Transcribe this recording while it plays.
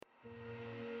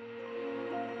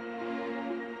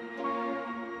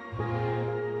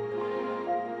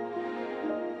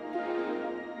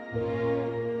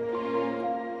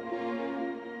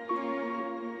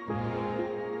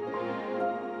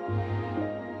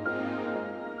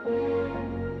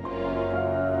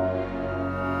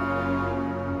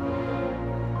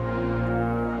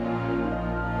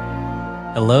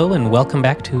Hello and welcome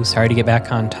back to Sorry to Get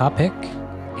Back on Topic,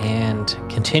 and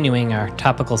continuing our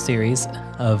topical series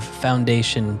of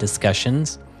Foundation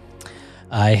discussions.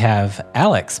 I have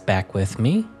Alex back with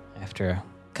me after a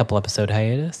couple episode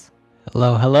hiatus.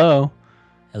 Hello, hello.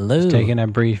 Hello. Just taking a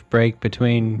brief break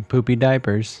between poopy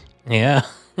diapers. Yeah.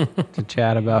 To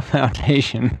chat about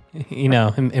Foundation. You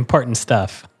know, important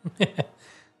stuff.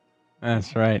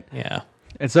 That's right. Yeah.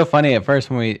 It's so funny. At first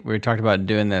when we talked about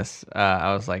doing this,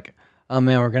 I was like, oh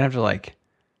man, we're going to have to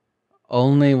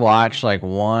only watch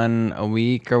one a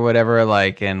week or whatever,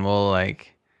 and we'll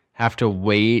have to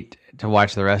wait to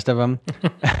watch the rest of them.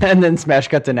 And then smash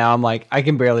cut to now, I'm like, I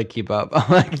can barely keep up. I'm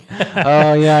like,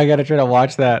 oh yeah, I got to try to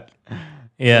watch that.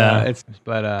 Yeah.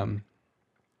 But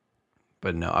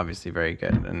no, obviously very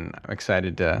good. And I'm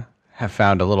excited to have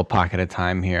found a little pocket of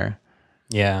time here.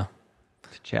 Yeah.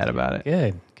 To chat about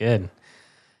it. Good.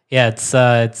 Yeah, it's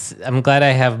I'm glad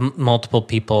I have multiple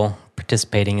people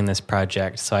participating in this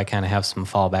project, so I kind of have some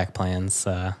fallback plans,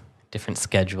 different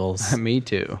schedules. Me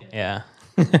too. Yeah.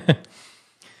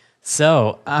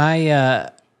 So I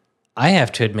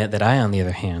have to admit that I, on the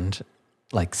other hand,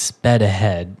 sped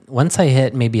ahead. Once I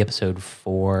hit maybe episode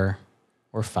 4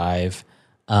 or 5,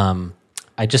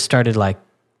 I just started I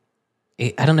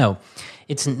don't know.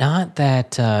 It's not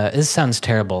that this sounds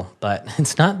terrible, but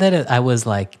it's not that I was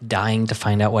dying to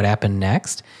find out what happened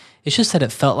next. It's just that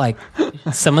it felt like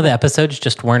some of the episodes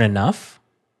just weren't enough.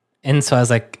 And so I was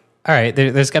like, all right,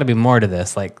 there's got to be more to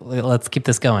this. Let's keep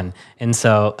this going. And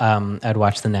so I'd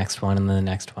watch the next one and then the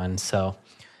next one. So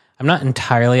I'm not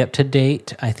entirely up to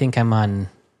date. I think I'm on,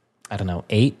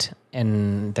 8,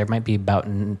 and there might be about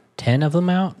 10 of them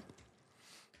out.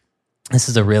 This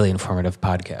is a really informative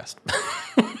podcast.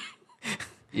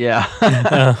 Yeah.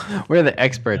 We're the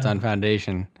experts on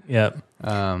Foundation. Yep.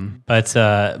 But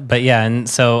yeah, and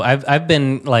so I've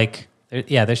been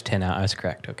there's 10 out. I was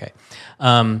correct. Okay.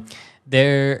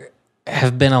 There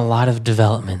have been a lot of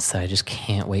developments that I just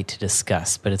can't wait to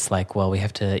discuss, but it's we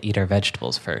have to eat our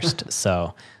vegetables first.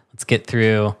 So let's get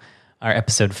through our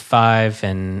episode 5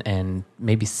 and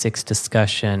maybe 6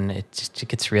 discussion. It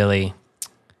gets really,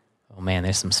 oh man,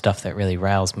 there's some stuff that really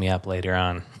riles me up later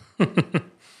on.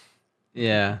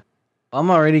 Yeah.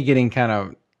 I'm already getting kind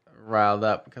of riled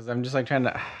up because I'm just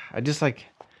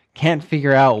can't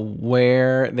figure out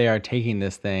where they are taking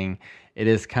this thing. It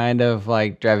is kind of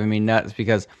driving me nuts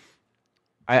because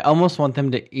I almost want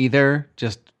them to either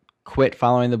just quit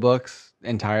following the books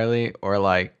entirely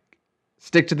or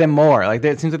stick to them more.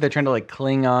 It seems like they're trying to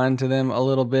cling on to them a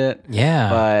little bit. Yeah.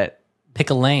 But pick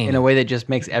a lane in a way that just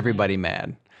makes everybody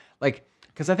mad.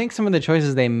 Because I think some of the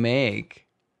choices they make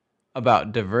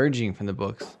about diverging from the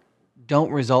books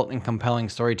don't result in compelling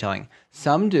storytelling.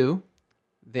 Some do.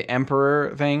 The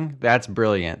Emperor thing, that's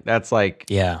brilliant. That's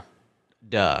yeah,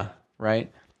 duh,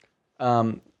 right?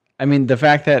 The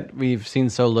fact that we've seen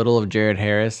so little of Jared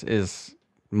Harris is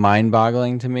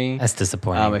mind-boggling to me. That's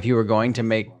disappointing. If you were going to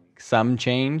make some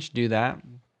change, do that,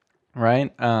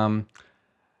 right? I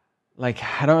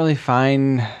don't really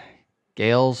find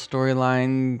Gaal's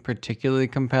storyline particularly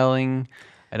compelling.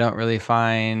 I don't really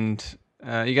find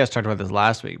you guys talked about this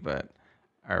last week,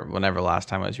 or whenever last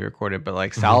time was you recorded,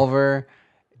 but Salver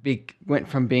went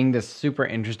from being this super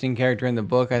interesting character in the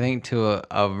book, I think, to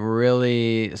a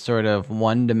really sort of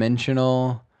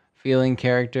one-dimensional feeling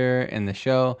character in the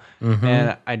show,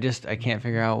 and I can't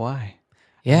figure out why.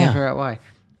 Yeah, I can't figure out why,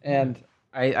 and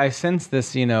I sense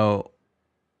this,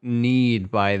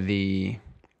 need by the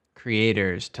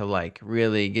creators to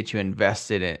really get you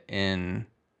invested in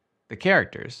the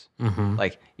characters.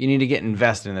 You need to get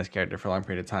invested in this character for a long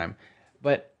period of time.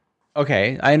 But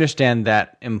okay, I understand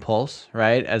that impulse,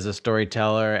 right? As a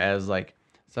storyteller, as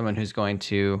someone who's going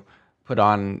to put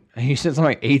on, you said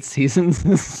something 8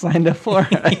 seasons signed up for.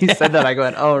 You said that, I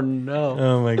went, oh no.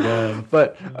 Oh my god.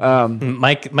 But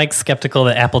Mike's skeptical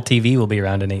that Apple TV will be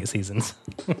around in 8 seasons.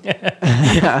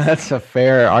 Yeah, that's a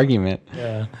fair argument.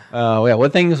 Yeah. Yeah.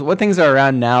 What things are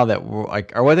around now that were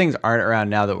or what things aren't around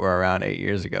now that were around 8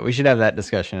 years ago? We should have that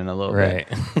discussion in a little bit.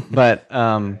 But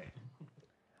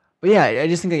yeah, I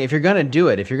just think if you're gonna do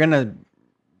it, if you're gonna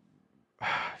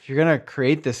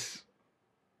create this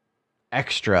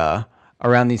extra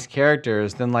around these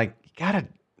characters, then you gotta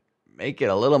make it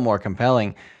a little more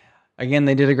compelling. Again,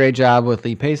 they did a great job with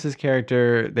Lee Pace's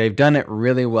character. They've done it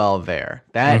really well there.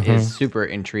 That is super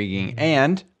intriguing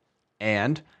and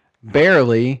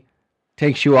barely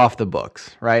takes you off the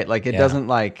books, right? It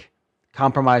doesn't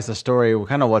compromise the story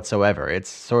kind of whatsoever. It's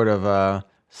sort of a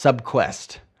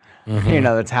sub-quest,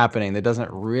 that's happening that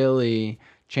doesn't really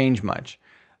change much.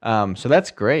 So that's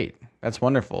great. That's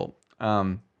wonderful.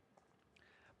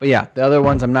 But yeah, the other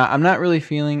ones I'm not really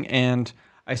feeling, and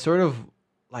I sort of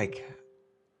like.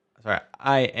 Sorry,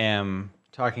 I am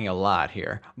talking a lot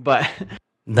here, but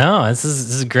No, this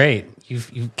is great.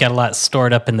 You've got a lot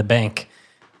stored up in the bank.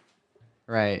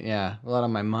 right, yeah, a lot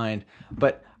on my mind.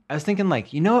 But I was thinking,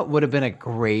 like, you know what would have been a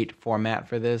great format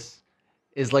for this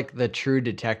is like the True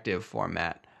Detective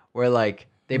format, where like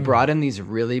they brought in these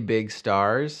really big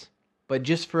stars, but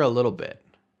just for a little bit.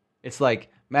 It's like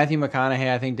Matthew McConaughey,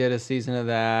 I think, did a season of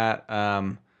that.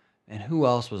 And who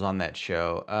else was on that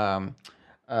show?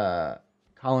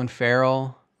 Colin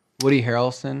Farrell, Woody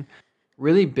Harrelson,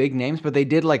 really big names, but they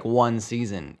did like one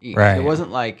season each. Right. It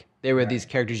wasn't like they were these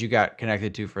characters you got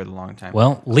connected to for a long time.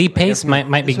 Well, Lee Pace might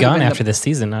be this would've gone been after this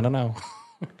season. I don't know.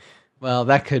 Well,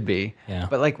 that could be. Yeah.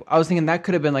 But like I was thinking that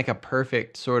could have been like a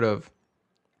perfect sort of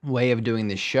way of doing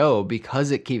this show because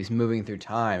it keeps moving through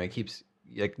time. It keeps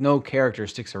like no character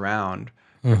sticks around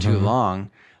for too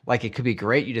long. Like it could be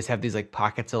great. You just have these like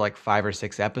pockets of like 5 or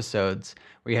 6 episodes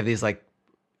where you have these like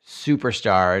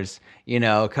superstars,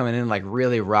 coming in like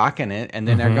really rocking it, and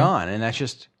then they're gone, and that's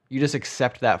just you just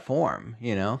accept that form,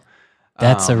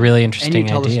 That's a really interesting and you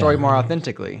tell idea. the story more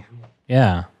authentically.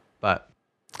 Yeah. But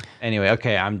anyway,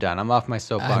 okay, I'm done. I'm off my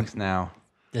soapbox now.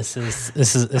 This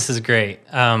is great.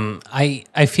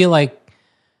 I feel like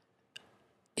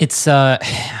it's I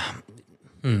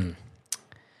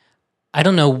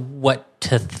don't know what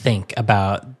to think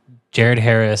about Jared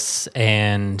Harris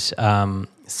and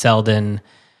Selden,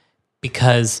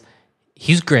 because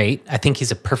he's great. I think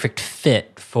he's a perfect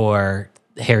fit for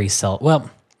Harry Selden. Well,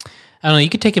 I don't know. You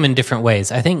could take him in different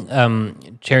ways. I think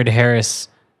Jared Harris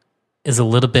is a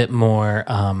little bit more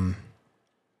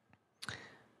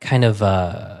kind of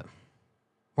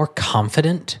more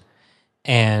confident,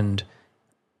 and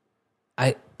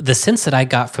the sense that I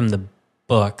got from the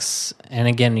books, and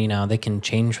again, they can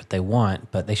change what they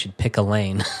want, but they should pick a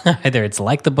lane. Either it's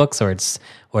like the books, or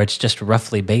it's just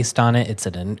roughly based on it.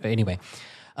 Anyway.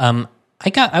 I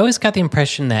always got the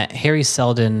impression that Harry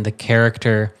Selden, the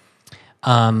character,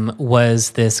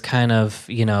 was this kind of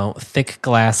thick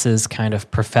glasses kind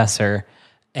of professor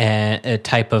and a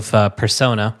type of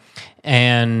persona,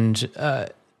 and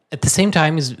at the same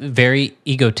time, he's very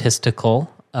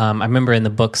egotistical. I remember in the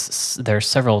books, there are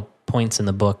several points in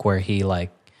the book where he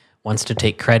like wants to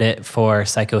take credit for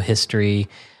psychohistory.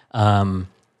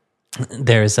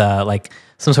 There's like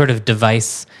some sort of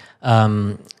device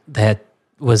that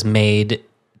was made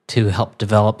to help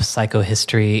develop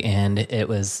psychohistory, and it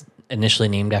was initially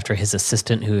named after his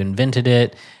assistant who invented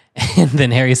it. And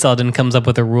then Harry Selden comes up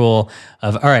with a rule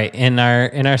of, all right, in our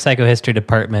psychohistory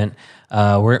department,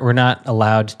 we're not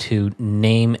allowed to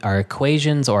name our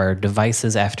equations or our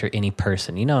devices after any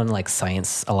person. In like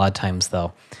science, a lot of times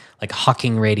they'll, like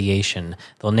Hawking radiation,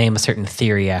 they'll name a certain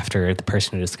theory after the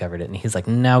person who discovered it. And he's like,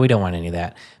 no, we don't want any of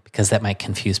that, because that might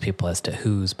confuse people as to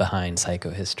who's behind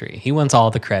psychohistory. He wants all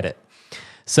the credit.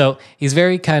 So he's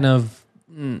very kind of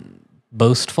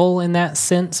boastful in that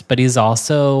sense, but he's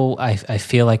also, I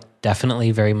feel like, definitely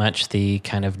very much the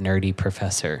kind of nerdy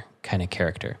professor kind of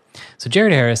character. So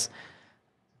Jared Harris,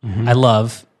 I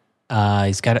love.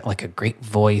 He's got like a great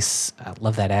voice. I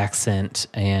love that accent,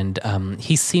 and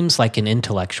he seems like an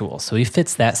intellectual, so he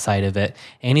fits that side of it.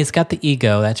 And he's got the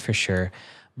ego, that's for sure.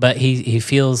 But he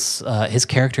feels his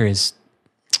character is,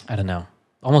 I don't know,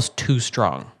 almost too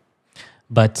strong.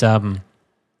 But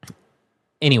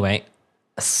anyway,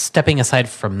 stepping aside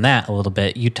from that a little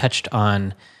bit, you touched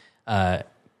on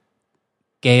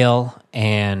Gaal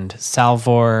and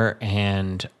Salvor,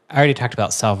 and I already talked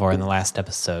about Salvor in the last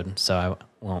episode, so I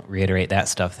won't reiterate that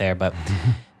stuff there. But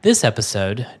this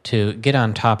episode, to get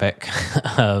on topic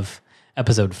of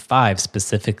episode 5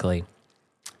 specifically,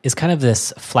 is kind of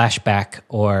this flashback,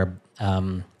 or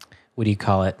what do you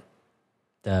call it?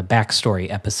 The backstory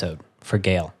episode for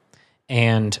Gaal.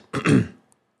 And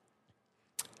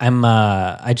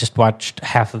I just watched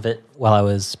half of it while I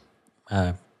was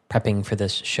prepping for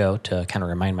this show to kind of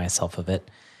remind myself of it.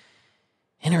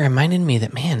 And it reminded me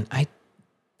that, man, I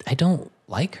don't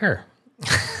like her.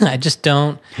 I just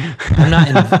don't. I'm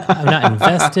not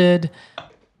invested.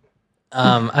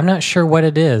 I'm not sure what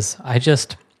it is.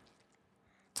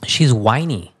 She's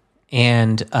whiny,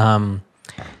 and I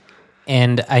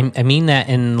mean that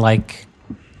in like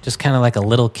just kind of like a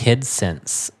little kid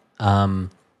sense. And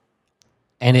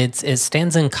it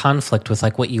stands in conflict with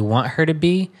like what you want her to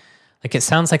be. Like it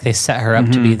sounds like they set her up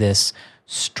to be this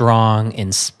strong,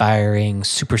 inspiring,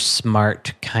 super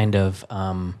smart kind of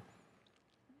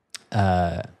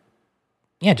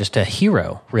just a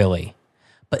hero, really.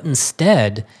 But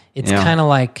instead, it's kind of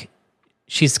like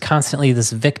she's constantly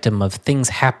this victim of things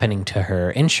happening to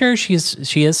her. And sure, she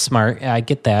is smart. I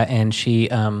get that. And she,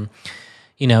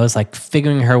 is like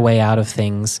figuring her way out of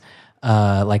things.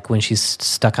 Like when she's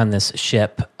stuck on this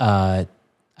ship, I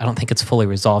don't think it's fully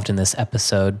resolved in this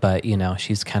episode, but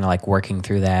she's kind of like working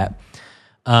through that.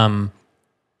 But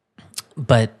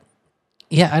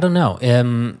yeah, I don't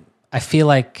know. I feel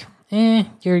like,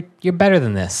 you're better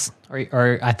than this,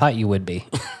 or I thought you would be.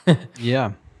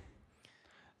 Yeah.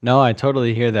 No, I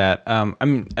totally hear that.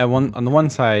 On the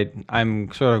one side,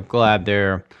 I'm sort of glad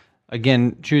they're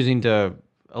again choosing to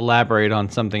elaborate on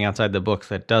something outside the books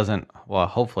that doesn't, well,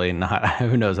 hopefully not.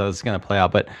 Who knows how this is going to play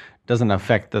out, but doesn't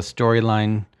affect the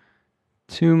storyline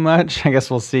too much. I guess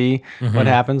we'll see what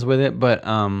happens with it. But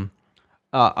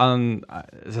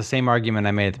it's the same argument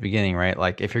I made at the beginning, right?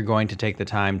 Like if you're going to take the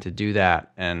time to do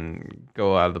that and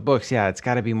go out of the books, yeah, it's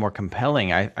got to be more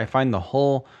compelling. I find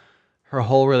her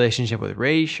whole relationship with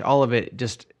Raish, all of it,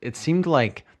 it seemed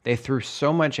like they threw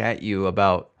so much at you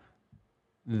about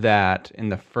that in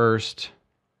the first,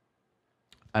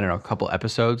 I don't know, couple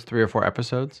episodes, 3 or 4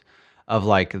 episodes of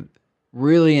like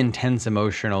really intense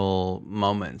emotional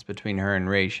moments between her and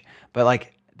Raish. But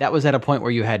like that was at a point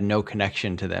where you had no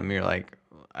connection to them. You're like,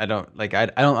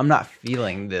 I'm not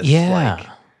feeling this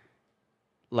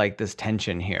like this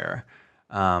tension here.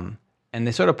 And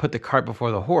they sort of put the cart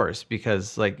before the horse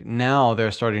because like now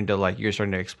they're starting to like, you're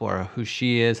starting to explore who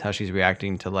she is, how she's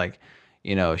reacting to like,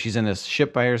 she's in this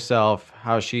ship by herself.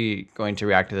 How is she going to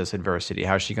react to this adversity?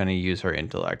 How is she going to use her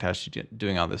intellect? How's she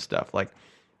doing all this stuff? Like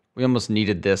we almost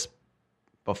needed this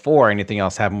before anything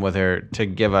else happened with her to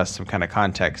give us some kind of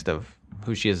context of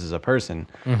who she is as a person.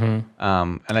 And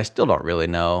I still don't really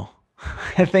know.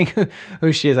 I think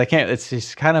who she is. It's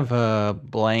just kind of a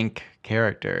blank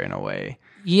character in a way.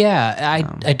 Yeah,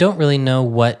 I don't really know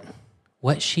what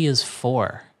she is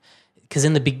for. Because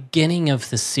in the beginning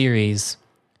of the series,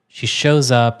 she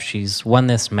shows up, she's won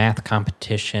this math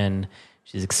competition,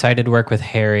 she's excited to work with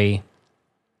Harry.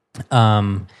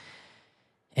 And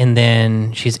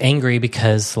then she's angry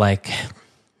because, like,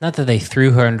 not that they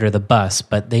threw her under the bus,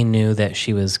 but they knew that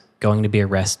she was going to be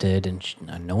arrested,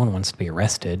 and no one wants to be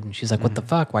arrested. And she's like, what the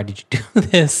fuck? Why did you do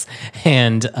this?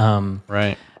 And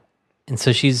right. And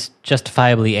so she's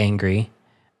justifiably angry.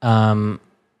 And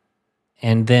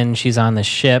then she's on the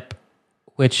ship,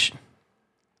 which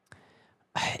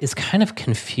is kind of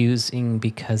confusing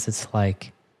because it's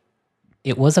like,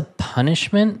 it was a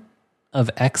punishment of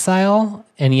exile,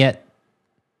 and yet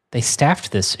they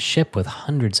staffed this ship with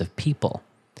hundreds of people.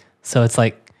 So it's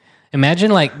like,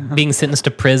 imagine like being sentenced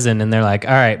to prison and they're like,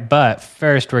 all right, but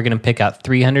first we're going to pick out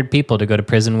 300 people to go to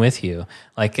prison with you.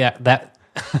 Like that.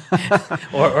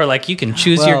 or like you can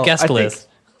choose your guest list.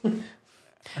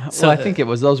 So I think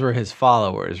those were his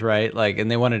followers, right? Like, and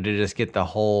they wanted to just get the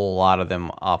whole lot of them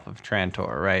off of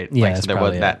Trantor, right? Yeah, like, so there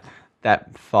was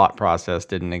that thought process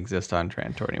didn't exist on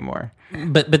Trantor anymore.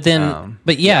 But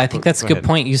I think that's a good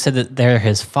point. You said that they're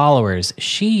his followers.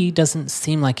 She doesn't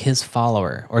seem like his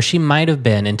follower, or she might have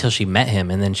been until she met him,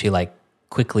 and then she like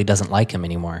quickly doesn't like him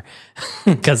anymore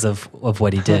because of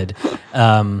what he did.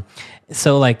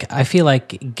 So, like, I feel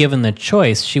like given the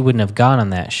choice, she wouldn't have gone on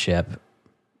that ship,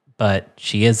 but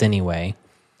she is anyway.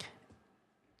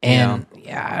 And,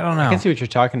 I don't know. I can see what you're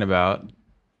talking about.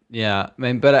 Yeah,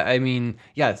 I mean,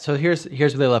 so here's where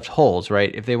they left holes,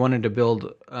 right? If they wanted to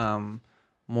build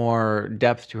more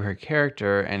depth to her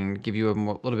character and give you a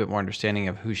little bit more understanding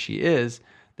of who she is,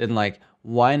 then, like,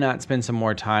 why not spend some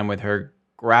more time with her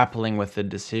grappling with the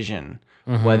decision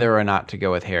whether or not to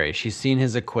go with Harry? She's seen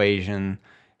his equation.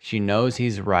 She knows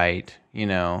he's right,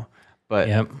 but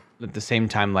at the same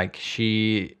time, like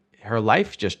her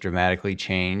life just dramatically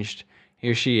changed.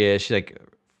 Here she is. She like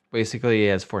basically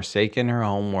has forsaken her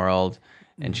home world,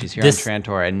 and she's here on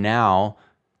Trantor. And now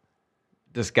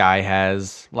this guy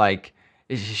has like,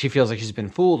 she feels like she's been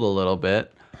fooled a little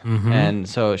bit, and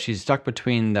so she's stuck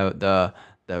between the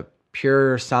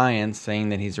pure science saying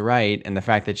that he's right and the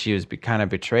fact that she was kind of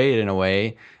betrayed in a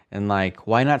way. And like,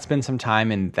 why not spend some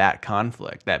time in that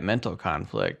conflict, that mental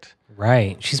conflict?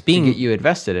 Right. She's being to get you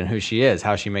invested in who she is,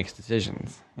 how she makes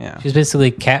decisions. Yeah. She's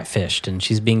basically catfished, and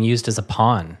she's being used as a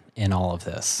pawn in all of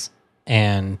this.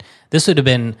 And this would have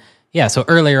been, so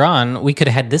earlier on, we could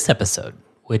have had this episode,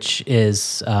 which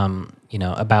is,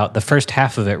 about the first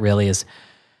half of it really is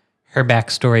her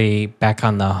backstory back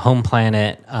on the home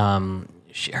planet,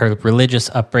 her religious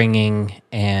upbringing,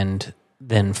 and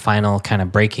then final kind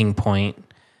of breaking point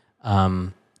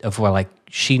of where like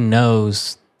she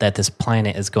knows that this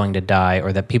planet is going to die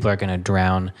or that people are going to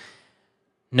drown.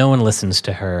 No one listens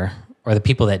to her, or the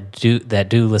people that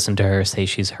do listen to her say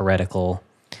she's heretical.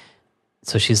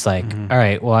 so she's like, all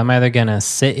right, well, I'm either going to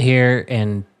sit here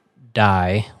and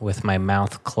die with my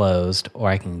mouth closed, or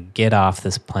I can get off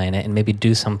this planet and maybe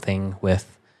do something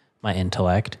with my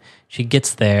intellect. She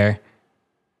gets there,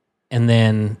 and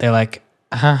then they're like,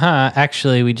 haha,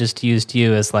 actually, we just used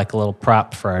you as like a little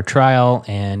prop for our trial,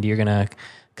 and you're going to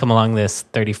come along this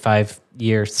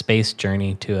 35-year space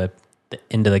journey to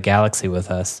into the galaxy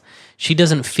with us. She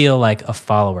doesn't feel like a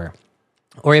follower.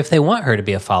 Or if they want her to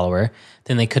be a follower,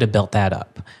 then they could have built that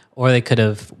up. Or they could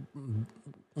have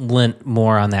lent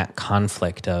more on that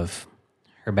conflict of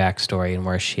her backstory and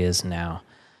where she is now.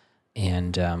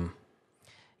 And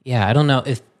I don't know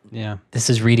if this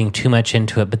is reading too much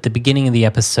into it, but the beginning of the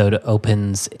episode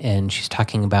opens and she's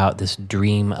talking about this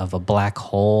dream of a black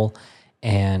hole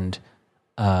and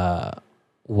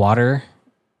water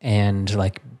and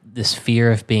like this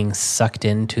fear of being sucked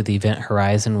into the event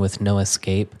horizon with no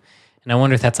escape. And I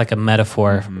wonder if that's like a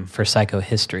metaphor for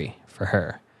psychohistory for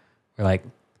her. Where like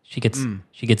she gets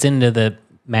into the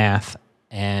math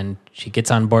and she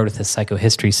gets on board with this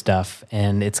psychohistory stuff,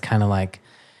 and it's kind of like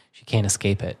she can't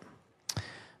escape it.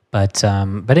 But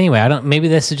anyway, maybe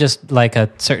this is just like a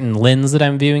certain lens that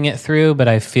I'm viewing it through, but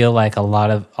I feel like a lot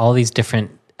of all these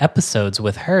different episodes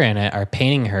with her in it are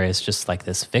painting her as just like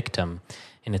this victim,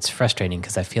 and it's frustrating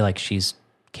because I feel like she's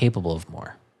capable of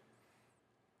more.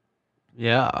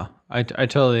 Yeah, I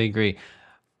totally agree.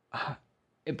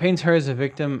 It paints her as a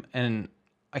victim, and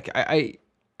I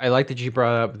like that you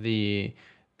brought up the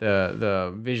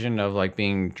vision of like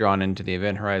being drawn into the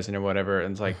event horizon or whatever.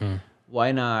 And it's like,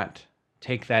 why not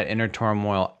take that inner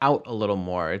turmoil out a little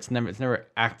more? It's never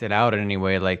acted out in any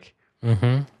way. Like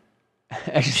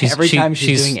every time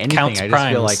she's doing anything, I just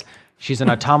feel like she's an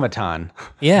automaton.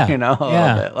 Yeah, a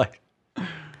little bit like.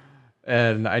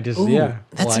 And I just,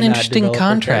 that's an interesting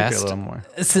contrast.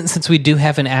 Since we do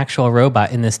have an actual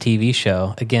robot in this TV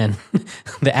show, again,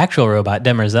 the actual robot,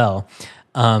 Demerzel,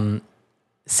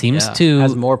 seems to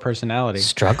has more personality,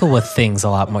 struggle with things a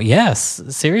lot more. Yes,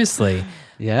 seriously.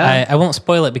 Yeah, I won't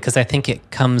spoil it because I think it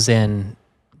comes in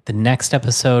the next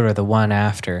episode or the one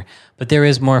after. But there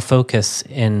is more focus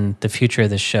in the future of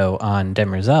the show on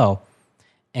Demerzel,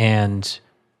 and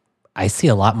I see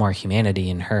a lot more humanity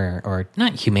in her, or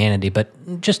not humanity, but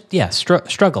just,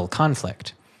 struggle,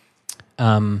 conflict.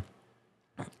 And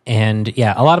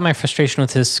a lot of my frustration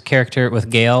with this character,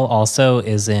 with Gaal, also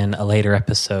is in a later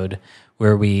episode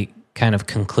where we kind of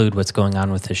conclude what's going on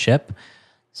with the ship.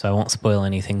 So I won't spoil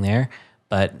anything there,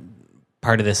 but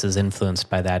part of this is influenced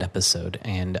by that episode.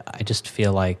 And I just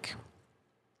feel like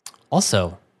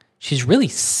also she's really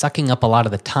sucking up a lot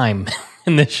of the time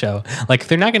in this show. Like, if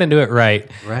they're not going to do it right,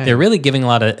 they're really giving a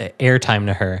lot of airtime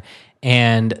to her.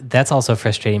 And that's also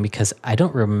frustrating because I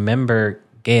don't remember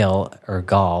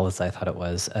Gaal, as I thought it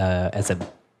was, as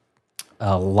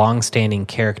a long-standing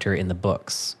character in the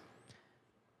books.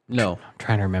 No. I'm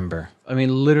trying to remember. I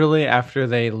mean, literally after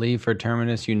they leave for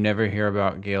Terminus, you never hear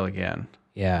about Gaal again.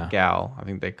 Yeah. Gaal, I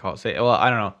think they call it. Well,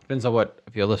 I don't know. Depends on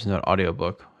if you listen to an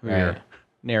audiobook, who your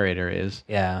narrator is.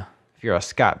 Yeah. If you're a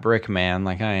Scott Brick man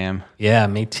like I am. Yeah,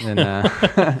 me too.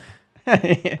 Then,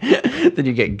 then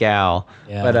you get Gaal.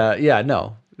 Yeah. But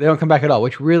no, they don't come back at all,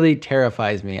 which really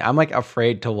terrifies me. I'm like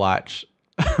afraid to watch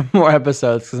more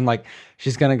episodes because I'm like,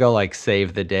 she's going to go like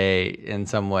save the day in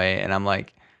some way. And I'm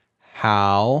like,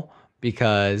 how?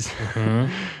 Because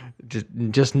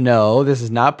just know this is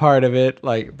not part of it.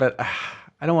 Like, but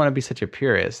I don't want to be such a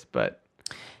purist, but.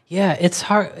 Yeah, it's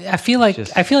hard. I feel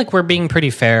like we're being pretty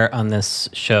fair on this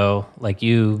show, like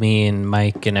you, me, and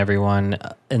Mike, and everyone,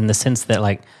 in the sense that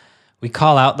like we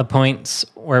call out the points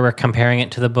where we're comparing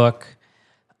it to the book.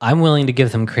 I'm willing to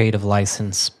give them creative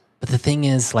license, but the thing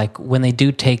is, like when they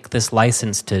do take this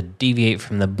license to deviate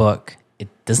from the book, it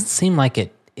doesn't seem like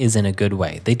it is in a good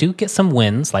way. They do get some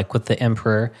wins, like with the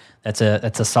Emperor. That's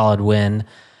a solid win,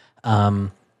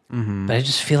 but I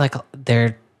just feel like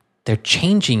they're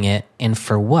changing it, and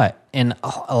for what? And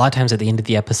a lot of times at the end of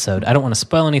the episode, I don't want to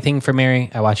spoil anything for Mary.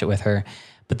 I watch it with her.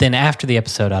 But then after the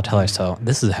episode, I'll tell her, so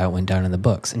this is how it went down in the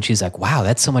books. And she's like, wow,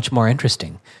 that's so much more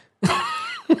interesting.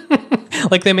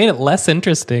 Like they made it less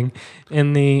interesting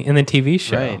in the TV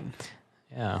show. Right.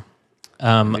 Yeah.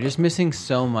 They're just missing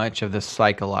so much of the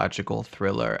psychological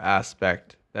thriller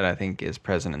aspect that I think is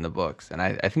present in the books. And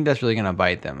I think that's really going to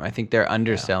bite them. I think they're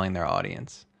underselling their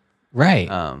audience. Right.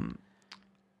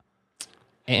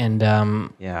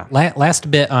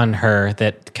 Last bit on her,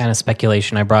 that kind of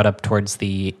speculation I brought up towards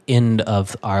the end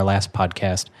of our last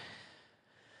podcast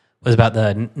was about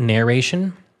the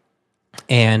narration,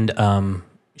 and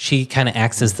she kind of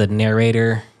acts as the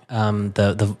narrator,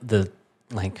 the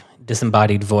like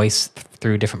disembodied voice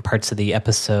through different parts of the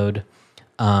episode.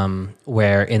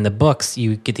 where in the books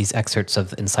you get these excerpts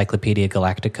of Encyclopedia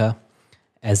Galactica,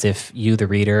 as if you, the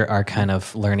reader, are kind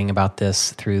of learning about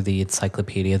this through the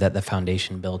encyclopedia that the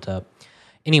Foundation built up.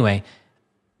 Anyway,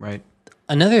 Right.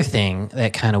 another thing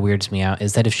that kind of weirds me out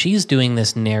is that if she's doing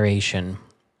this narration,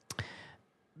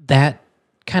 that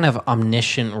kind of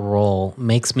omniscient role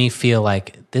makes me feel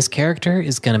like this character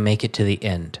is going to make it to the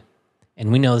end.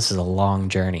 And we know this is a long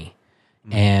journey.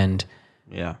 And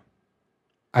Yeah.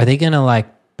 are they going to like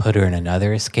put her in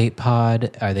another escape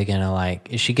pod? Are they going to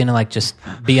like, is she going to like just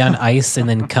be on ice and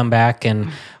then come back?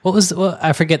 And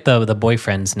I forget the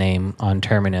boyfriend's name on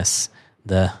Terminus,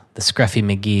 the Scruffy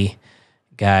McGee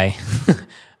guy.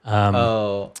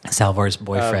 Salvor's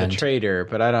boyfriend, the traitor,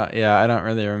 but I don't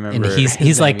really remember. And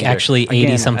he's like either. actually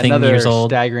 80 something another years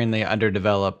old, staggeringly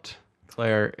underdeveloped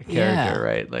character,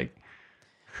 right? Like,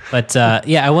 but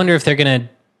I wonder if they're gonna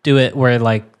do it where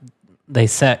like they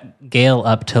set Gaal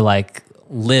up to like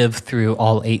live through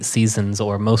all 8 seasons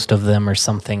or most of them or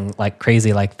something like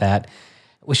crazy like that,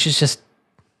 which is just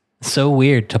so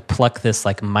weird to pluck this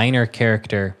like minor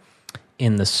character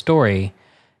in the story,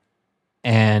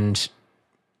 and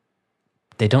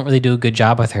they don't really do a good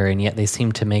job with her, and yet they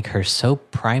seem to make her so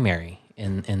primary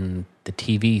in the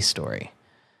TV story.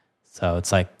 So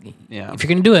it's like, if you're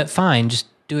going to do it, fine, just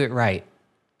do it right.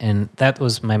 And that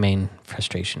was my main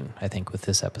frustration, I think, with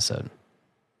this episode.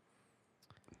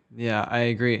 Yeah, I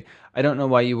agree. I don't know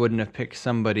why you wouldn't have picked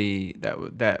somebody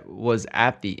that was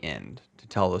at the end to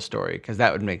tell the story, because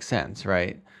that would make sense,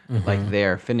 right? Mm-hmm. Like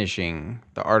they're finishing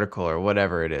the article or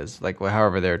whatever it is, like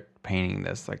however they're painting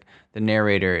this. Like the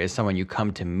narrator is someone you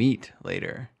come to meet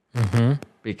later,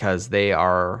 because they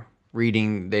are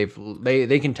reading. They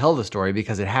can tell the story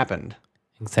because it happened.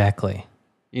 Exactly.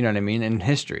 You know what I mean? In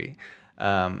history.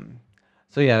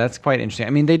 So yeah, that's quite interesting. I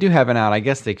mean, they do have an out. I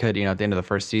guess they could, at the end of the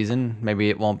first season, maybe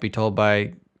it won't be told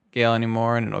by Gaal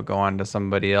anymore, and it'll go on to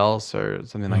somebody else or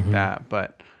something like that.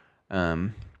 But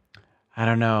I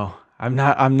don't know. I'm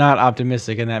not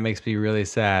optimistic, and that makes me really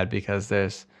sad because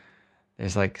there's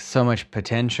like so much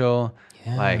potential.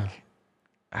 Yeah. Like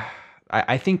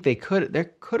I think there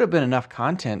could have been enough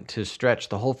content to stretch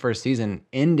the whole first season,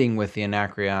 ending with the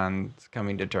Anacreons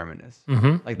coming to Terminus.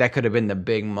 Like that could have been the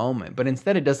big moment, but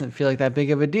instead it doesn't feel like that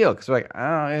big of a deal because we're like,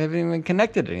 I haven't even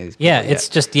connected to any of these people yet. It's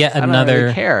just yet another. I don't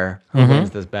really care who wins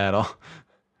this battle.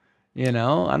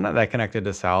 I'm not that connected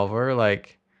to Salvor.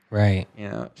 Like, right.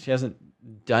 She hasn't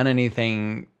done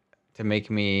anything to make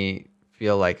me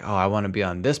feel like, I want to be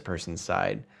on this person's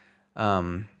side.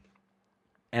 And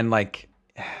like,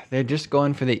 they're just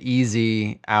going for the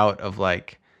easy out of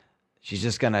like, she's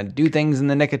just going to do things in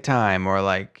the nick of time, or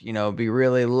like, be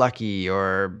really lucky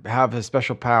or have a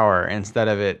special power, instead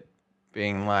of it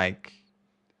being like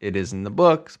it is in the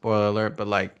book, spoiler alert, but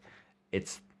like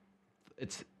it's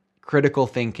critical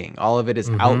thinking. All of it is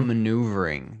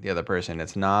outmaneuvering the other person.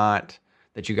 It's not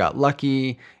that you got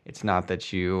lucky. It's not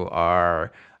that you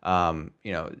are,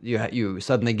 you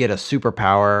suddenly get a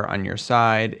superpower on your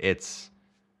side. It's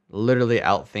literally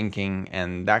outthinking,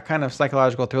 and that kind of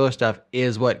psychological thriller stuff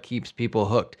is what keeps people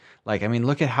hooked. Like, I mean,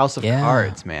 look at House of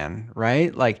Cards, man,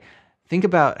 right? Like, think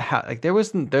about how, like,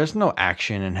 there's no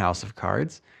action in House of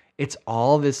Cards. It's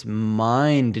all this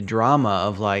mind drama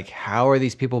of like, how are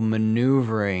these people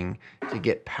maneuvering to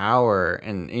get power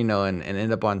and and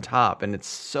end up on top, and it's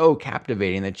so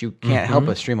captivating that you can't help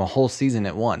but stream a whole season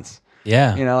at once.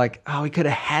 Yeah, like, we could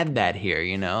have had that here,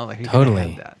 like we totally could have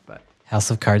had that, but House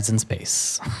of Cards in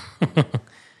space.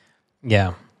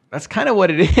 Yeah, that's kind of what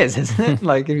it is, isn't it?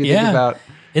 Like, if you think about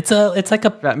it's like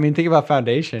a. I mean, think about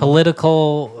Foundation,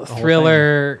 political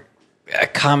thriller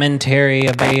commentary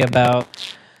about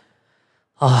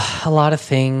a lot of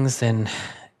things, and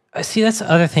see, that's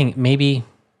the other thing. Maybe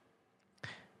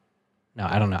no,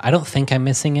 I don't know. I don't think I'm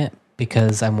missing it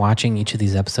because I'm watching each of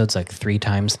these episodes like 3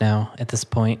 times now at this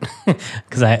point,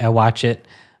 because I watch it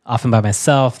often by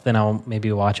myself, then I'll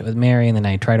maybe watch it with Mary, and then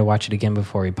I try to watch it again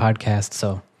before we podcast.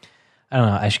 So I don't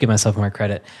know. I should give myself more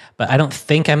credit, but I don't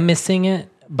think I'm missing it.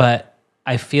 But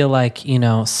I feel like,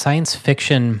 science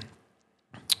fiction,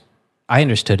 I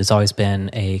understood, has always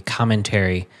been a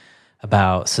commentary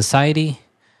about society,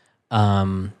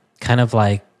 kind of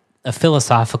like a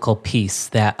philosophical piece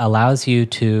that allows you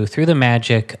to, through the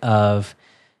magic of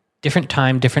different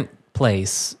time, different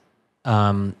place,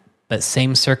 but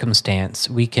same circumstance,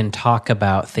 we can talk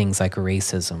about things like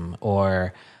racism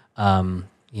or,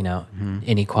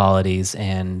 inequalities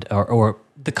and or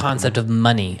the concept of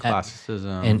money,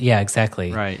 classicism, and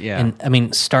exactly, right, yeah. And I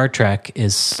mean, Star Trek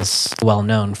is well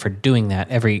known for doing that.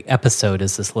 Every episode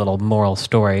is this little moral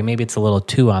story. Maybe it's a little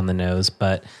too on the nose,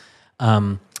 but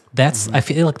I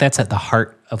feel like that's at the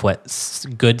heart of what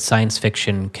good science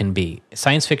fiction can be.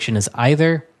 Science fiction is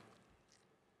either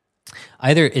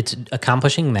it's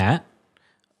accomplishing that,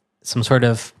 some sort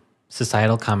of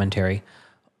societal commentary,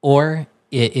 or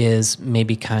it is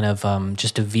maybe kind of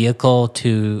just a vehicle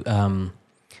to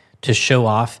show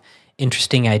off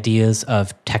interesting ideas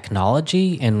of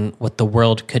technology and what the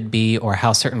world could be, or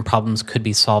how certain problems could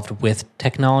be solved with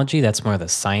technology. That's more the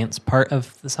science part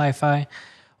of the sci-fi.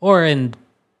 Or in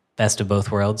best of both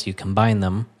worlds, you combine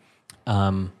them.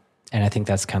 And I think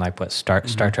that's kind of like what Star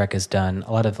Trek has done.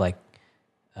 A lot of like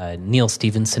Neil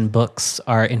Stephenson books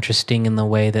are interesting in the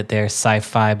way that they're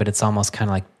sci-fi, but it's almost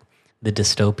kind of like the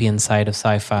dystopian side of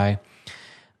sci-fi.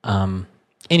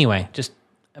 Anyway, just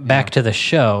back to the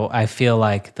show, I feel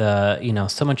like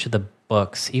so much of the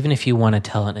books, even if you want to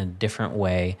tell it in a different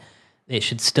way, it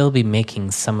should still be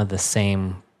making some of the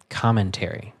same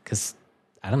commentary. Because,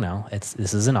 I don't know,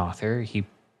 this is an author. He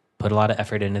put a lot of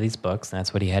effort into these books, and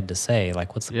that's what he had to say.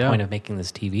 Like, what's the point of making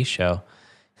this TV show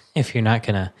if you're not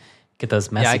going to get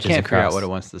those messages across? I can't figure out what it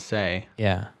wants to say.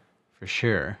 Yeah. For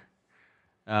sure.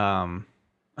 I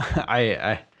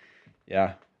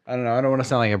don't know. I don't want to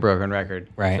sound like a broken record,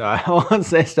 right? So I won't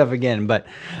say stuff again. But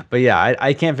yeah,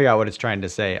 I can't figure out what it's trying to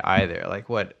say either. Like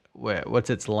what's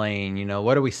its lane? You know,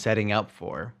 what are we setting up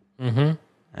for? Mm-hmm.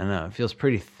 I don't know. It feels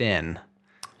pretty thin.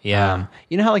 Yeah.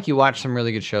 You know how like you watch some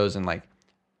really good shows and like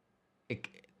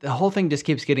the whole thing just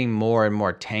keeps getting more and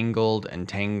more tangled,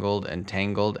 and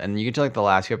you get to like the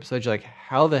last few episodes, you're like,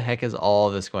 how the heck is all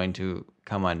of this going to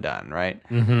come undone, right?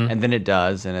 Mm-hmm. And then it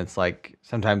does, and it's like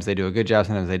sometimes they do a good job,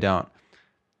 sometimes they don't.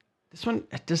 This one,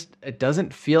 it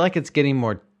doesn't feel like it's getting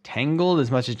more tangled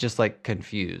as much as just like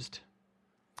confused.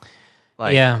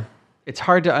 Like, yeah, it's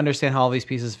hard to understand how all these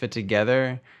pieces fit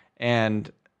together,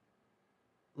 and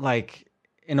like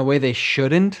in a way they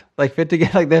shouldn't like fit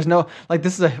together. Like there's no like we're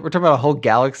talking about a whole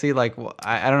galaxy. Like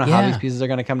I don't know how these pieces are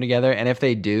going to come together, and if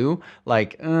they do,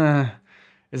 like,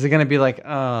 is it going to be like,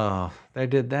 oh, they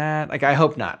did that? Like I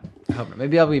hope not.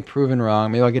 Maybe I'll be proven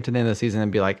wrong. Maybe I'll get to the end of the season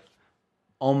and be like,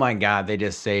 oh my God, they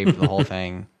just saved the whole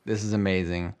thing. This is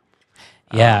amazing.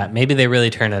 Yeah, maybe they really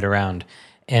turn it around.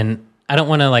 And I don't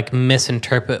want to like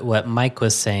misinterpret what Mike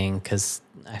was saying because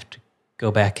I have to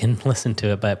go back and listen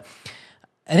to it. But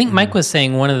I think Mike was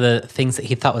saying one of the things that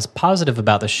he thought was positive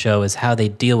about the show is how they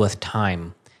deal with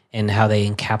time and how they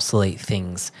encapsulate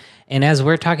things. And as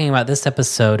we're talking about this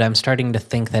episode, I'm starting to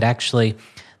think that actually,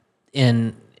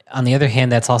 on the other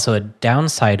hand, that's also a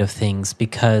downside of things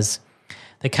because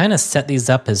they kind of set these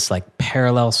up as like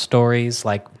parallel stories.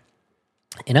 Like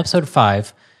in episode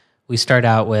 5, we start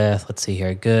out with, let's see here,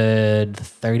 a good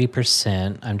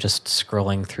 30%. I'm just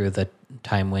scrolling through the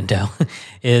time window,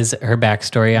 is her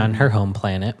backstory on her home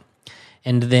planet.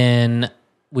 And then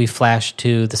we flash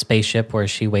to the spaceship where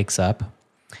she wakes up.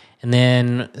 And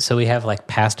then, so we have like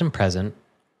past and present,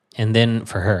 and then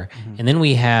for her. And then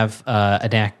we have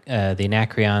the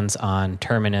Anacreons on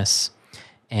Terminus,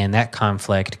 and that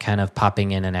conflict kind of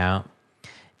popping in and out.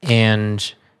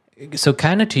 And so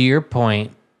kind of to your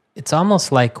point, it's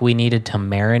almost like we needed to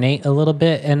marinate a little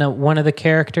bit in one of the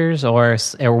characters or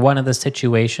one of the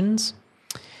situations.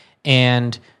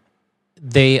 And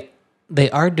they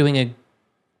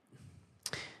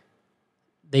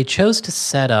chose to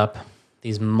set up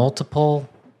these multiple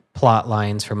plot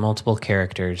lines for multiple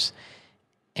characters.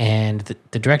 And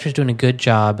the director's doing a good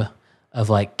job of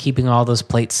like keeping all those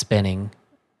plates spinning.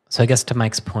 So I guess to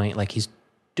Mike's point, like he's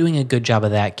doing a good job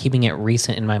of that, keeping it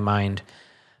recent in my mind.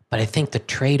 But I think the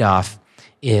trade-off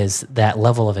is that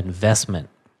level of investment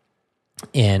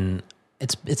in,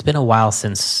 it's been a while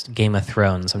since Game of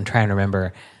Thrones. I'm trying to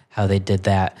remember how they did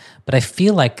that. But I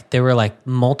feel like there were like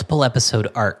multiple episode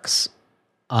arcs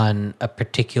on a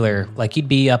particular, like you'd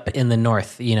be up in the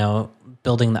north,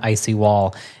 building the icy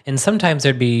wall. And sometimes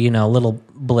there'd be, a little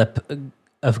blip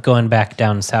of going back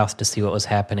down south to see what was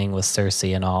happening with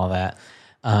Cersei and all of that.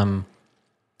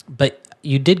 But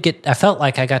you did I felt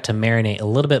like I got to marinate a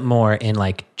little bit more in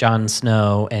like Jon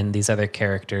Snow and these other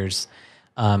characters.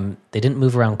 They didn't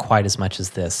move around quite as much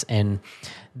as this. And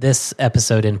this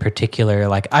episode in particular,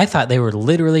 like I thought they were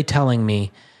literally telling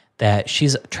me that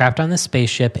she's trapped on this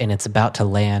spaceship and it's about to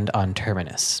land on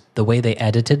Terminus. The way they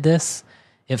edited this,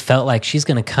 it felt like she's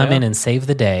going to come in and save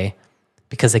the day,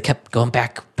 because they kept going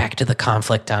back to the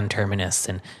conflict on Terminus,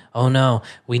 and oh no,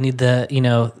 we need the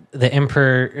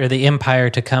emperor or the empire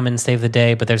to come and save the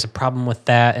day, but there's a problem with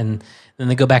that. And then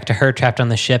they go back to her trapped on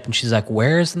the ship, and she's like,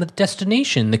 "Where's the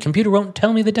destination? The computer won't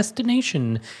tell me the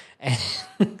destination." And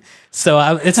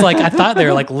so it's like I thought they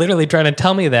were like literally trying to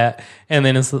tell me that, and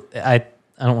then I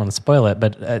don't want to spoil it,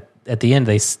 but at the end,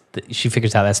 she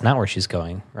figures out that's not where she's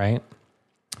going, right?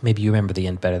 Maybe you remember the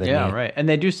end better than me. Yeah, right. And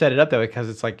they do set it up that way because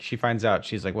it's like she finds out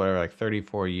she's like, whatever, like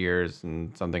 34 years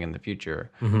and something in the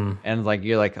future. Mm-hmm. And like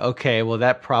you're like, okay, well,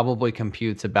 that probably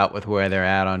computes about with where they're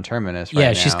at on Terminus right now.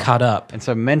 Yeah, she's caught up. And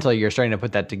so mentally, you're starting to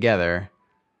put that together.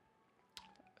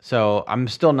 So I'm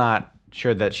still not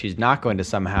sure that she's not going to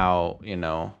somehow,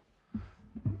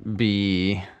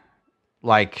 be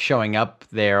like showing up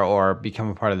there or become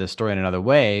a part of this story in another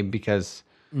way because...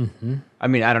 Mm-hmm. I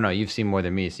mean, I don't know. You've seen more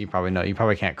than me, so you probably know. You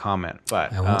probably can't comment,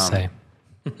 but I won't say.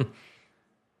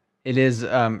 It is.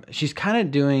 She's kind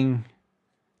of doing.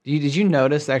 Did you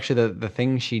notice actually the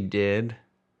thing she did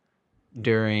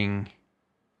during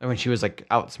when she was like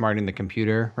outsmarting the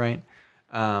computer, right?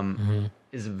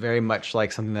 Is very much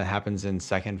like something that happens in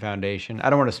Second Foundation. I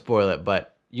don't want to spoil it,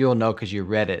 but you'll know because you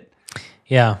read it.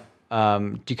 Yeah.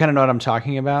 Do you kind of know what I'm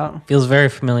talking about? Feels very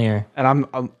familiar. And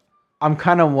I'm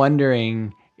kind of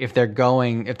wondering if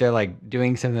they're like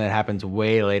doing something that happens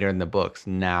way later in the books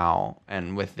now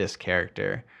and with this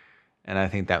character. And I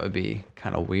think that would be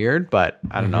kind of weird, but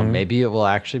I don't know. Maybe it will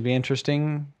actually be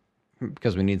interesting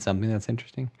because we need something that's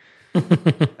interesting.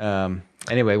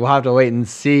 Anyway, we'll have to wait and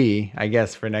see, I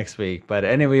guess, for next week. But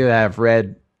anybody that have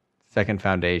read Second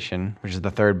Foundation, which is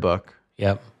the third book,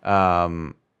 yep.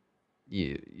 You'll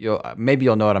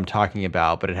know what I'm talking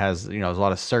about, but it has, there's a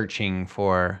lot of searching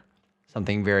for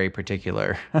something very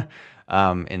particular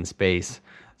in space.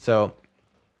 So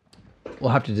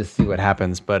we'll have to just see what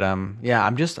happens. But I'm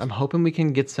hoping we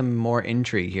can get some more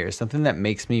intrigue here. Something that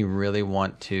makes me really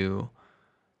want to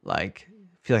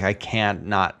feel like I can't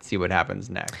not see what happens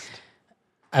next.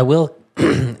 I will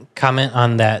comment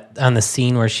on the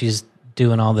scene where she's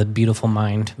doing all the beautiful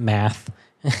mind math,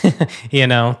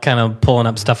 kind of pulling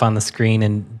up stuff on the screen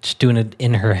and just doing it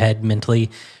in her head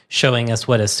mentally, showing us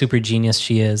what a super genius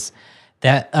she is.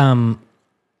 That I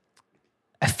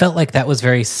felt like that was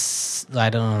very, I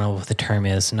don't know what the term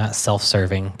is, not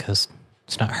self-serving because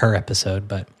it's not her episode,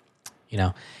 but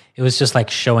it was just like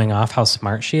showing off how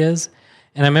smart she is.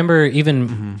 And I remember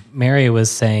even Mary was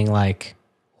saying like,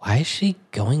 why is she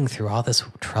going through all this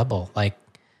trouble? Like,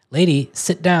 lady,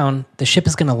 sit down. The ship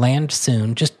is going to land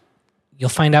soon. Just you'll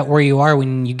find out where you are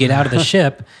when you get out of the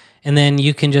ship. And then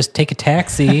you can just take a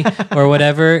taxi or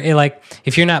whatever.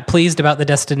 If you're not pleased about the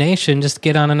destination, just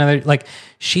get on another.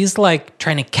 She's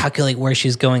trying to calculate where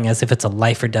she's going as if it's a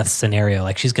life or death scenario.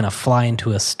 Like she's going to fly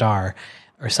into a star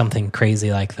or something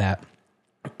crazy like that.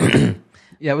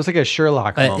 Yeah, it was like a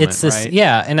Sherlock moment, it's this, right?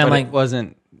 Yeah, and it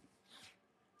wasn't.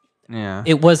 Yeah,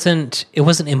 it wasn't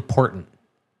important.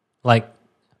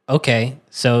 Okay,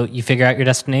 so you figure out your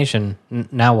destination.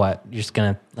 Now what? You're just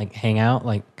gonna hang out?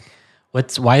 Why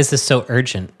is this so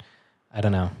urgent? I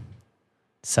don't know.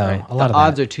 So right. A lot the of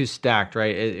odds are too stacked,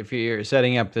 right? If you're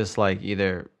setting up this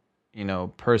either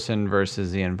person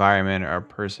versus the environment or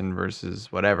person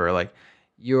versus whatever,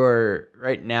 you're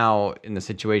right now in the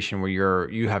situation where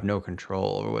you have no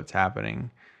control over what's happening.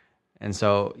 And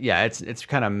so, yeah, it's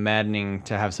kind of maddening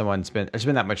to have someone spend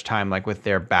that much time with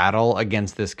their battle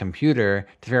against this computer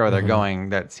to figure out where they're going.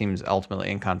 That seems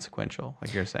ultimately inconsequential,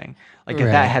 like you're saying. If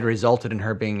that had resulted in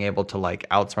her being able to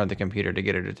outsmart the computer to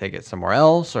get her to take it somewhere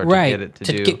else, or to get it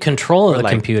to get control of the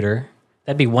computer,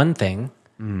 that'd be one thing.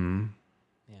 Mm-hmm.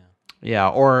 Yeah,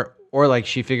 or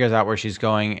she figures out where she's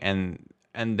going, and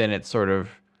then it's sort of.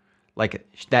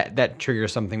 That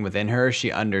triggers something within her.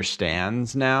 She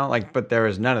understands now. But there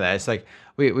was none of that. It's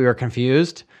we were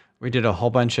confused. We did a whole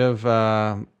bunch of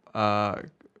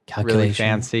really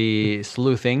fancy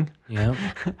sleuthing. Yeah.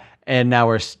 And now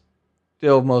we're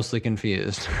still mostly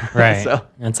confused. Right. So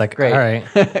and it's great. All right.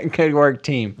 Good work,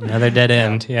 team. Another dead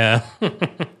end. Yeah.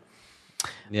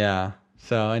 Yeah.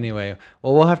 So anyway,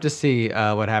 well, we'll have to see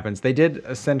what happens. They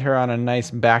did send her on a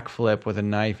nice backflip with a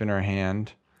knife in her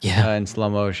hand. Yeah. In slow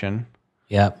motion.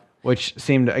 Yep. Which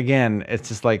seemed, again, it's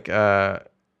just these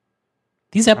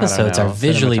episodes are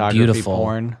visually beautiful.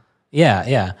 Porn. Yeah,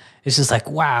 yeah. It's just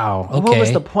wow. Okay. What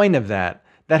was the point of that?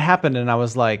 That happened, and I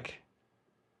was like,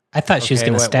 I thought she was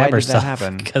going to stab herself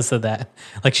because of that.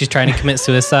 She's trying to commit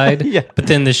suicide, yeah. But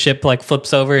then the ship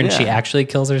flips over and she actually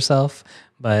kills herself.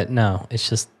 But no, it's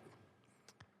just,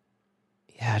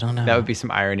 I don't know. That would be some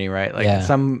irony, right?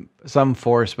 Some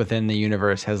force within the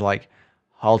universe has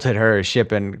halted her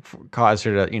ship and caused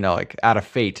her to, out of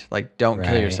fate, don't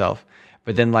kill yourself.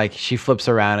 But then she flips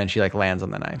around and she lands on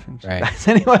the knife and she dies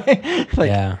anyway.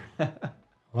 Yeah. A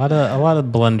lot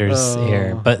of blunders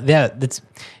here. But yeah,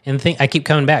 and the thing, I keep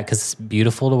coming back because it's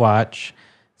beautiful to watch.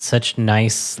 Such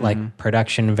nice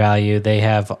production value. They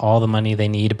have all the money they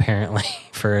need apparently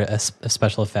for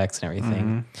special effects and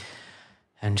everything.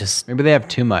 and just Maybe they have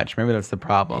too much. Maybe that's the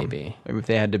problem. Maybe if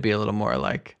they had to be a little more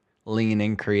like lean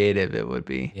and creative, it would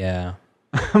be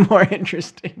more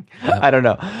interesting. Yep. I don't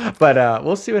know, but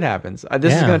we'll see what happens.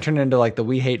 This is Yeah. going to turn into like the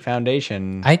We Hate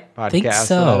Foundation podcast. think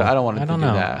so. I don't want it to do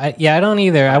that. I don't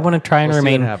either. I want to try and We'll see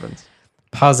remain what happens.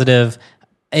 positive.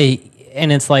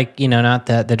 And it's like, not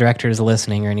that the director is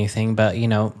listening or anything, but,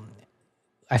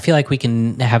 I feel like we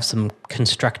can have some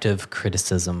constructive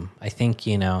criticism. I think,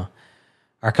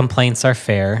 our complaints are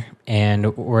fair,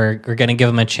 and we're going to give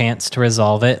them a chance to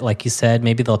resolve it. Like you said,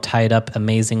 maybe they'll tie it up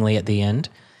amazingly at the end.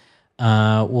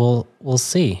 We'll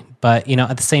see. But,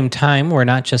 at the same time, we're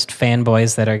not just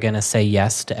fanboys that are going to say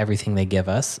yes to everything they give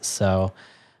us. So,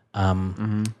 I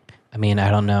mean, I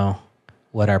don't know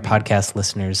what our podcast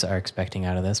listeners are expecting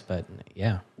out of this, but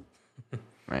yeah.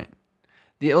 Right.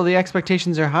 The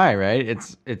expectations are high, right?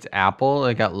 It's Apple.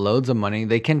 They got loads of money.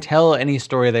 They can tell any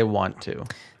story they want to.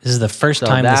 This is the first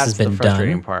time this has been That's the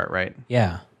frustrating done. part, right?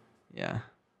 Yeah. Yeah.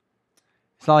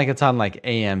 It's not like it's on like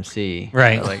AMC,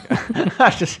 Right? Like,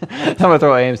 I'm gonna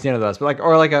throw AMC into this,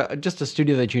 but just a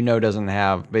studio that doesn't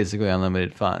have basically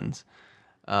unlimited funds,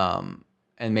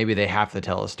 and maybe they have to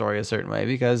tell a story a certain way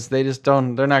because they just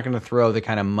don't. They're not going to throw the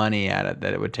kind of money at it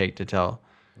that it would take to tell.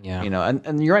 Yeah.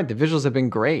 And you're right. The visuals have been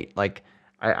great. Like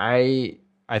I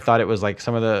thought it was like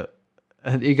some of the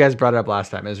you guys brought it up last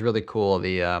time. It was really cool.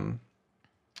 The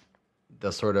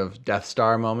sort of Death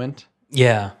Star moment.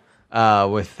 Yeah.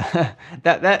 With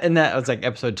that was like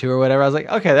episode 2 or whatever. I was like,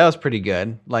 okay, that was pretty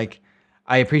good. Like,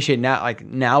 I appreciate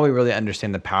now we really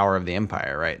understand the power of the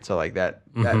Empire, right? So like that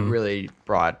really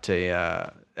brought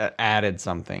that added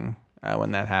something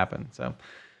when that happened. So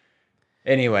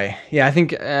anyway, yeah, I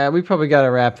think we probably got to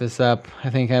wrap this up.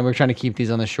 I think we're trying to keep these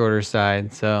on the shorter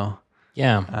side. So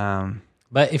yeah.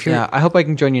 But if you're, I hope I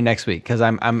can join you next week because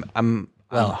I'm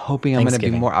hoping I'm going to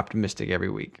be more optimistic every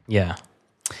week. Yeah.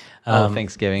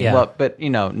 Thanksgiving. Yeah. Well, but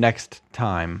next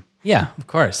time. Yeah, of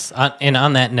course. And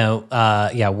on that note,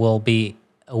 we'll be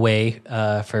away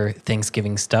for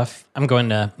Thanksgiving stuff. I'm going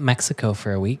to Mexico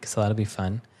for a week, so that'll be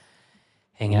fun.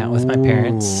 Hanging out with my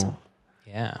parents.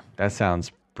 Yeah. That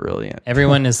sounds brilliant.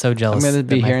 Everyone is so jealous. I'm going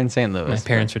to be here in St. Louis. My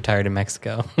parents retired in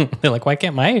Mexico. They're like, why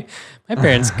can't my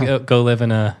parents go live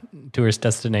in a tourist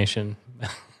destination?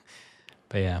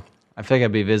 But yeah. I feel like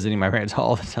I'd be visiting my parents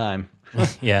all the time.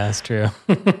 Yeah, that's true.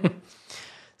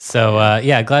 So,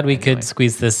 glad we could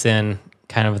squeeze this in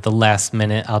kind of at the last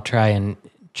minute. I'll try and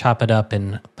chop it up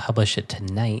and publish it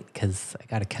tonight because I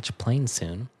got to catch a plane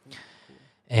soon.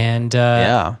 And,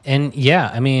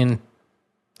 I mean,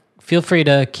 feel free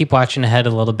to keep watching ahead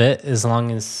a little bit as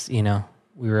long as,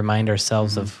 we remind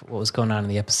ourselves of what was going on in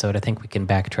the episode. I think we can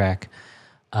backtrack.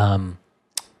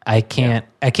 I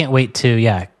can't wait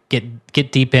to,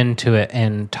 get deep into it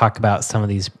and talk about some of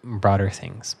these broader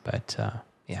things. But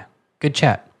good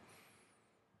chat.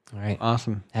 All right.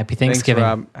 Awesome. Happy Thanksgiving.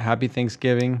 Thanks, Rob. Happy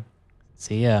Thanksgiving.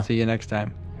 See ya. See you next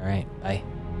time. All right. Bye.